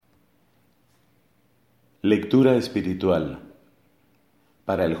Lectura espiritual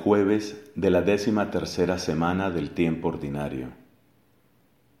para el jueves de la 13ª semana del tiempo ordinario.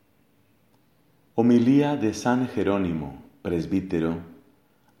 Homilía de San Jerónimo, presbítero,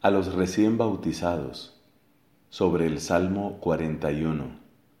 a los recién bautizados, sobre el Salmo 41.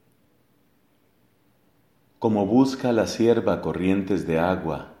 Como busca la sierva corrientes de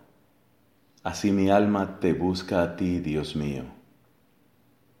agua, así mi alma te busca a ti, Dios mío.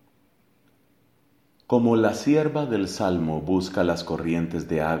 Como la sierva del Salmo busca las corrientes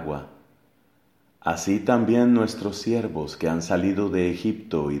de agua, así también nuestros siervos que han salido de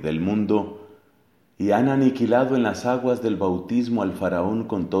Egipto y del mundo y han aniquilado en las aguas del bautismo al faraón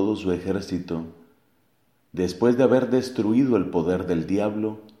con todo su ejército, después de haber destruido el poder del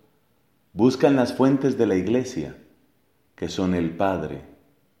diablo, buscan las fuentes de la Iglesia, que son el Padre,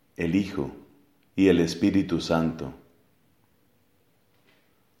 el Hijo y el Espíritu Santo.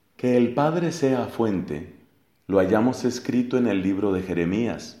 Que el Padre sea fuente, lo hallamos escrito en el libro de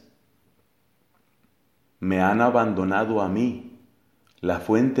Jeremías. Me han abandonado a mí, la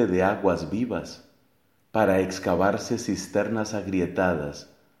fuente de aguas vivas, para excavarse cisternas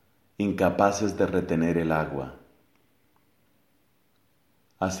agrietadas, incapaces de retener el agua.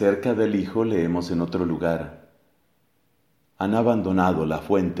 Acerca del Hijo leemos en otro lugar: han abandonado la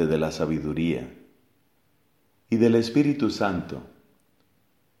fuente de la sabiduría. Y del Espíritu Santo: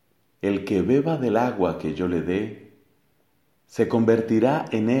 el que beba del agua que yo le dé, se convertirá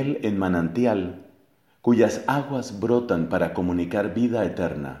en él en manantial, cuyas aguas brotan para comunicar vida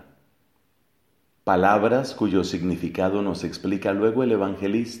eterna. Palabras cuyo significado nos explica luego el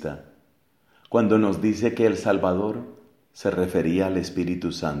evangelista, cuando nos dice que el Salvador se refería al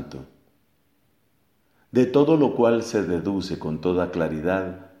Espíritu Santo. De todo lo cual se deduce con toda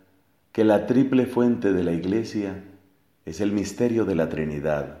claridad que la triple fuente de la Iglesia es el misterio de la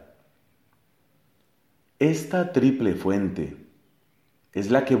Trinidad. Esta triple fuente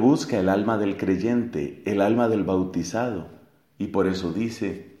es la que busca el alma del creyente, el alma del bautizado, y por eso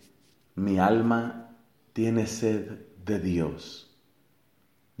dice: mi alma tiene sed de Dios,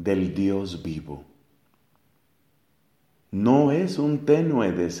 del Dios vivo. No es un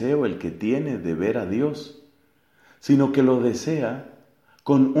tenue deseo el que tiene de ver a Dios, sino que lo desea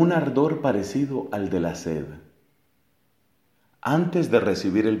con un ardor parecido al de la sed. Antes de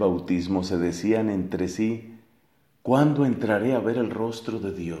recibir el bautismo se decían entre sí: ¿cuándo entraré a ver el rostro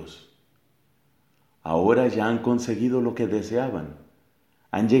de Dios? Ahora ya han conseguido lo que deseaban.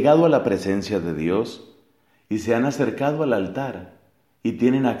 Han llegado a la presencia de Dios y se han acercado al altar y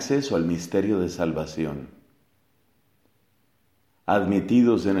tienen acceso al misterio de salvación.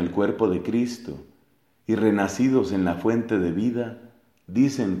 Admitidos en el cuerpo de Cristo y renacidos en la fuente de vida,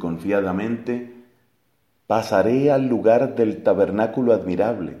 dicen confiadamente: pasaré al lugar del tabernáculo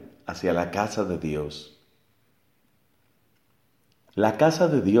admirable, hacia la casa de Dios. La casa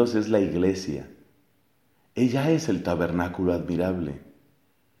de Dios es la Iglesia. Ella es el tabernáculo admirable,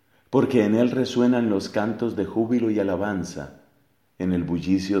 porque en él resuenan los cantos de júbilo y alabanza en el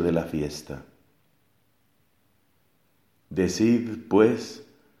bullicio de la fiesta. Decid, pues,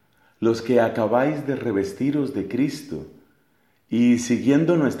 los que acabáis de revestiros de Cristo, y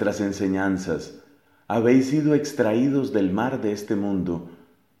siguiendo nuestras enseñanzas, habéis sido extraídos del mar de este mundo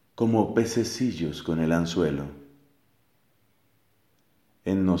como pececillos con el anzuelo.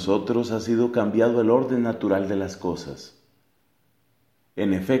 En nosotros ha sido cambiado el orden natural de las cosas.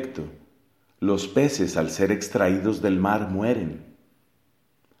 En efecto, los peces al ser extraídos del mar mueren.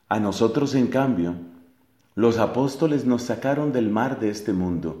 A nosotros, en cambio, los apóstoles nos sacaron del mar de este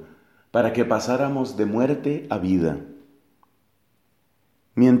mundo para que pasáramos de muerte a vida.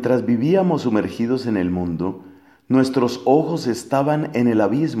 Mientras vivíamos sumergidos en el mundo, nuestros ojos estaban en el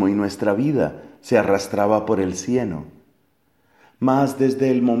abismo y nuestra vida se arrastraba por el cieno. Mas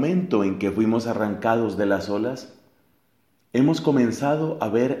desde el momento en que fuimos arrancados de las olas, hemos comenzado a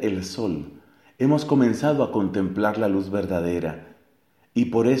ver el sol, hemos comenzado a contemplar la luz verdadera, y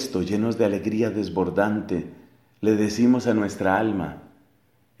por esto, llenos de alegría desbordante, le decimos a nuestra alma: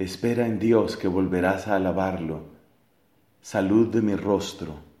 espera en Dios que volverás a alabarlo. Salud de mi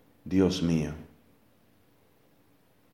rostro, Dios mío.